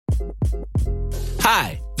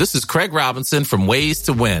Hi, this is Craig Robinson from Ways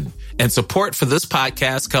to Win, and support for this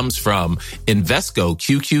podcast comes from Invesco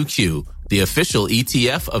QQQ, the official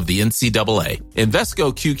ETF of the NCAA.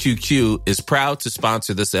 Invesco QQQ is proud to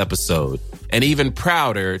sponsor this episode, and even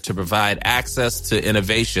prouder to provide access to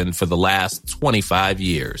innovation for the last 25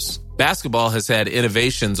 years. Basketball has had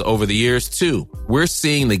innovations over the years, too. We're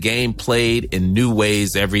seeing the game played in new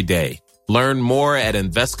ways every day. Learn more at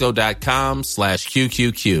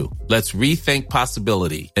Invesco.com/QQQ. Let's rethink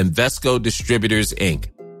possibility. Invesco Distributors, Inc.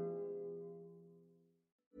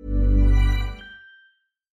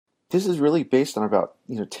 This is really based on about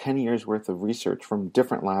 10 years worth of research from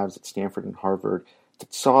different labs at Stanford and Harvard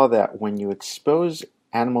that saw that when you expose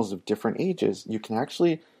animals of different ages, you can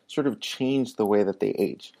actually sort of change the way that they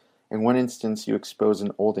age. In one instance, you expose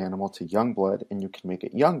an old animal to young blood and you can make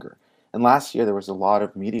it younger. And last year, there was a lot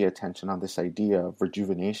of media attention on this idea of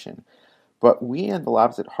rejuvenation. But we in the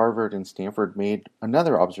labs at Harvard and Stanford made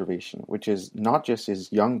another observation, which is not just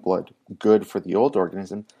is young blood good for the old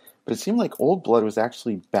organism, but it seemed like old blood was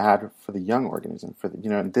actually bad for the young organism.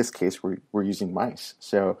 In this case, we're using mice.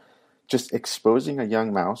 So just exposing a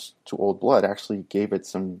young mouse to old blood actually gave it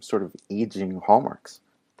some sort of aging hallmarks.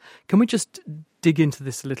 Can we just dig into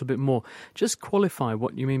this a little bit more? Just qualify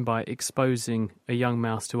what you mean by exposing a young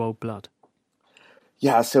mouse to old blood.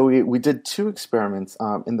 Yeah, so we did two experiments.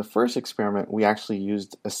 In the first experiment, we actually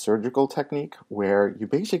used a surgical technique where you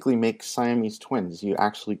basically make Siamese twins. You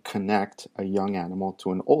actually connect a young animal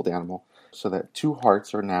to an old animal so that two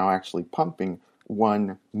hearts are now actually pumping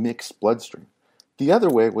one mixed bloodstream. The other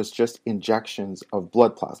way was just injections of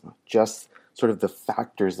blood plasma, just sort of the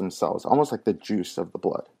factors themselves, almost like the juice of the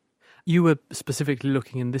blood. You were specifically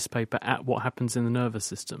looking in this paper at what happens in the nervous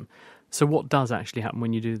system. So what does actually happen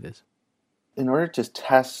when you do this? In order to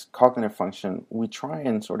test cognitive function, we try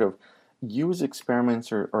and sort of use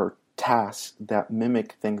experiments or tasks that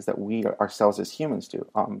mimic things that we ourselves as humans do.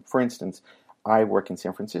 For instance, I work in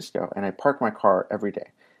San Francisco and I park my car every day.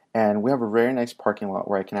 And we have a very nice parking lot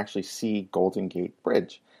where I can actually see Golden Gate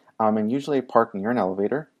Bridge. And usually I park near an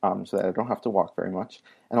elevator so that I don't have to walk very much.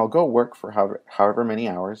 And I'll go work for however many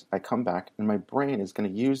hours. I come back and my brain is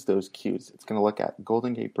going to use those cues. It's going to look at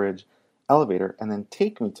Golden Gate Bridge, elevator, and then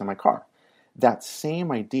take me to my car. That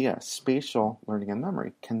same idea, spatial learning and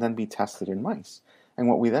memory, can then be tested in mice. And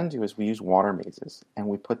what we then do is we use water mazes and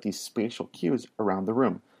we put these spatial cues around the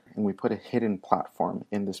room. And we put a hidden platform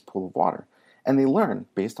in this pool of water. And they learn,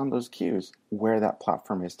 based on those cues, where that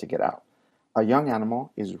platform is to get out. A young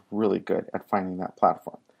animal is really good at finding that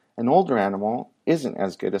platform. An older animal isn't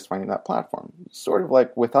as good as finding that platform. Sort of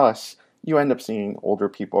like with us, you end up seeing older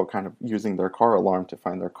people kind of using their car alarm to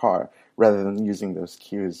find their car rather than using those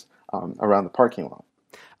cues around the parking lot.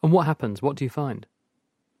 And what happens? What do you find?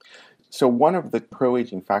 So one of the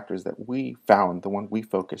pro-aging factors that we found, the one we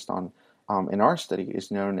focused on in our study,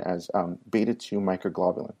 is known as beta-2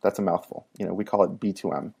 microglobulin. That's a mouthful. We call it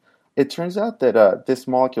B2M. It turns out that this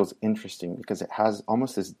molecule is interesting because it has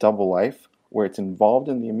almost this double life where it's involved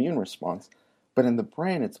in the immune response, but in the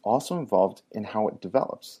brain it's also involved in how it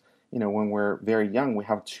develops. When we're very young, we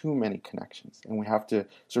have too many connections and we have to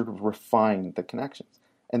sort of refine the connections.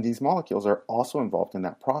 And these molecules are also involved in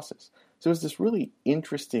that process. So it's this really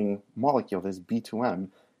interesting molecule, this B2M,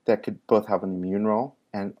 that could both have an immune role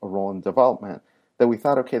and a role in development that we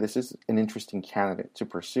thought, okay, this is an interesting candidate to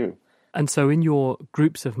pursue. And so in your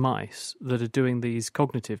groups of mice that are doing these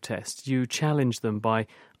cognitive tests, you challenge them by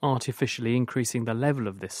artificially increasing the level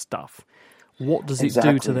of this stuff. What does it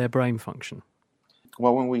do to their brain function?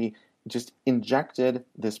 Well, when we just injected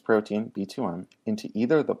this protein, B2M, into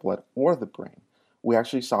either the blood or the brain, we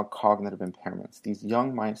actually saw cognitive impairments. These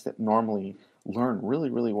young mice that normally learn really,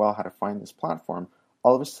 really well how to find this platform,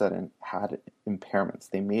 all of a sudden had impairments.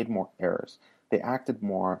 They made more errors. They acted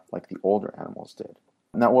more like the older animals did.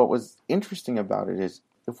 Now, what was interesting about it is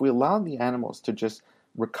if we allowed the animals to just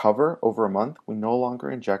recover over a month, we no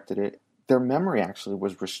longer injected it, their memory actually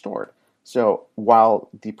was restored. So while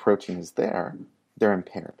the protein is there, they're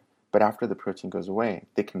impaired. But after the protein goes away,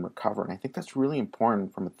 they can recover. And I think that's really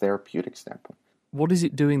important from a therapeutic standpoint. What is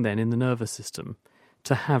it doing then in the nervous system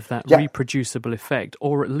to have that reproducible effect,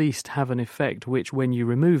 or at least have an effect which, when you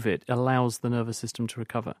remove it, allows the nervous system to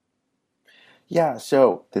recover? Yeah,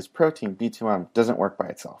 so this protein, B2M, doesn't work by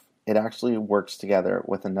itself. It actually works together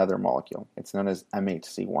with another molecule. It's known as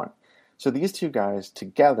MHC1. So these two guys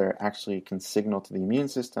together actually can signal to the immune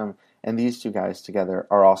system, and these two guys together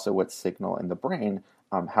are also what signal in the brain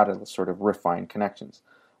how to sort of refine connections.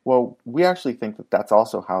 Well, we actually think that that's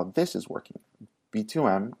also how this is working.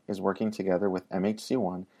 B2M is working together with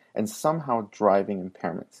MHC1 and somehow driving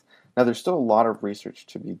impairments. Now, there's still a lot of research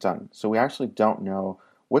to be done. So we actually don't know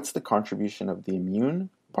what's the contribution of the immune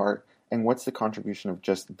part and what's the contribution of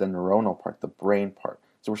just the neuronal part, the brain part.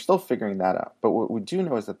 So we're still figuring that out. But what we do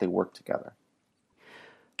know is that they work together.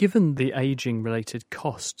 Given the aging-related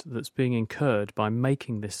cost that's being incurred by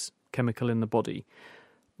making this chemical in the body,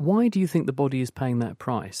 why do you think the body is paying that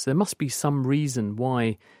price? There must be some reason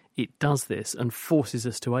why it does this and forces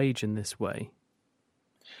us to age in this way.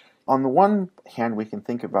 On the one hand, we can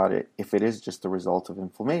think about it, if it is just the result of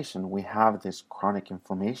inflammation, we have this chronic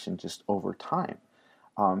inflammation just over time.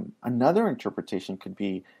 Another interpretation could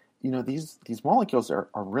be, these molecules are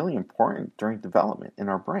really important during development in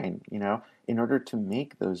our brain. In order to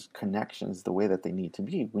make those connections the way that they need to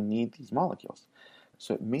be, we need these molecules.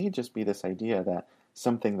 So it may just be this idea that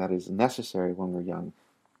something that is necessary when we're young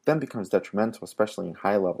then becomes detrimental, especially in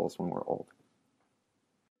high levels when we're old.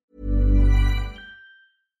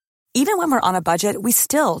 Even when we're on a budget, we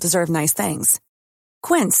still deserve nice things.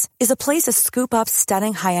 Quince is a place to scoop up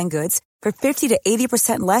stunning high-end goods for 50 to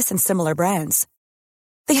 80% less than similar brands.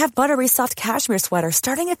 They have buttery soft cashmere sweaters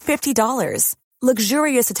starting at $50,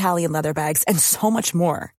 luxurious Italian leather bags, and so much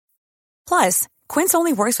more. Plus, Quince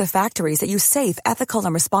only works with factories that use safe, ethical,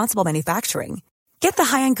 and responsible manufacturing. Get the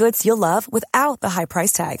high-end goods you'll love without the high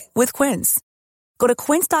price tag with Quince. Go to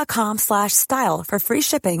quince.com/style for free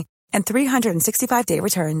shipping and 365-day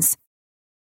returns.